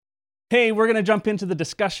Hey, we're going to jump into the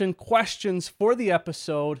discussion. Questions for the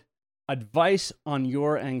episode. Advice on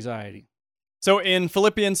your anxiety. So in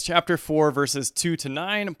Philippians chapter 4, verses 2 to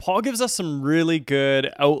 9, Paul gives us some really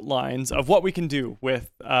good outlines of what we can do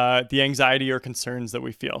with the anxiety or concerns that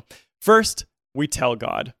we feel. First, we tell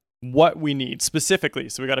God what we need specifically.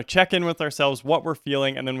 So we got to check in with ourselves, what we're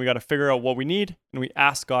feeling, and then we got to figure out what we need, and we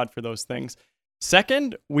ask God for those things.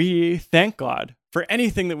 Second, we thank God for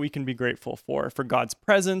anything that we can be grateful for God's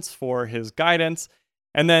presence, for his guidance.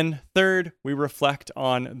 And then third, we reflect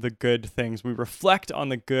on the good things. We reflect on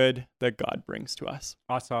the good that God brings to us.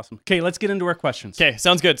 That's awesome. Okay, let's get into our questions. Okay,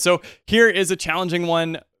 sounds good. So here is a challenging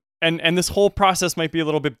one, and this whole process might be a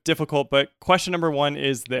little bit difficult, but question number 1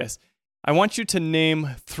 is this. I want you to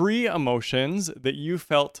name 3 emotions that you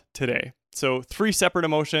felt today. So 3 separate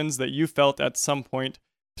emotions that you felt at some point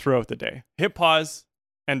throughout the day. Hit pause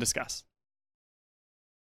and discuss.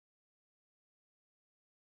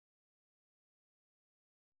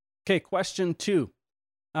 Okay, question 2.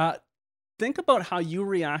 Think about how you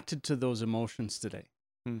reacted to those emotions today.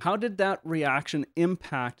 How did that reaction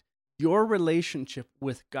impact your relationship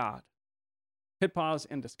with God? Hit pause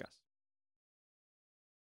and discuss.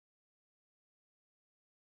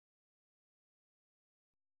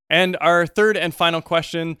 And our third and final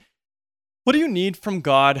question, what do you need from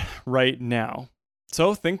God right now?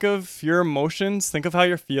 So think of your emotions, think of how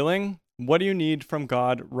you're feeling. What do you need from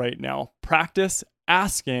God right now? Practice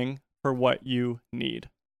asking for what you need.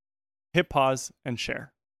 Hit pause and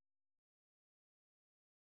share.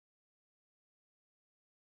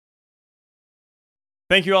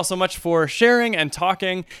 Thank you all so much for sharing and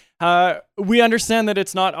talking. We understand that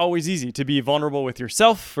it's not always easy to be vulnerable with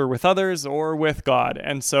yourself or with others or with God.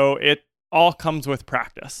 And so it all comes with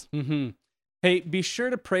practice. Mm-hmm. Hey, be sure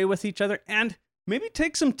to pray with each other and maybe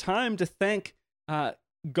take some time to thank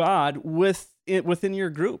God within your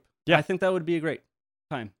group. Yeah. I think that would be a great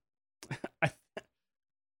time.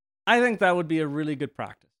 I think that would be a really good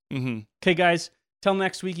practice. Mm-hmm. Okay, guys, till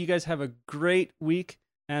next week, you guys have a great week.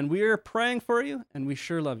 And we are praying for you, and we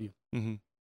sure love you. Mm-hmm.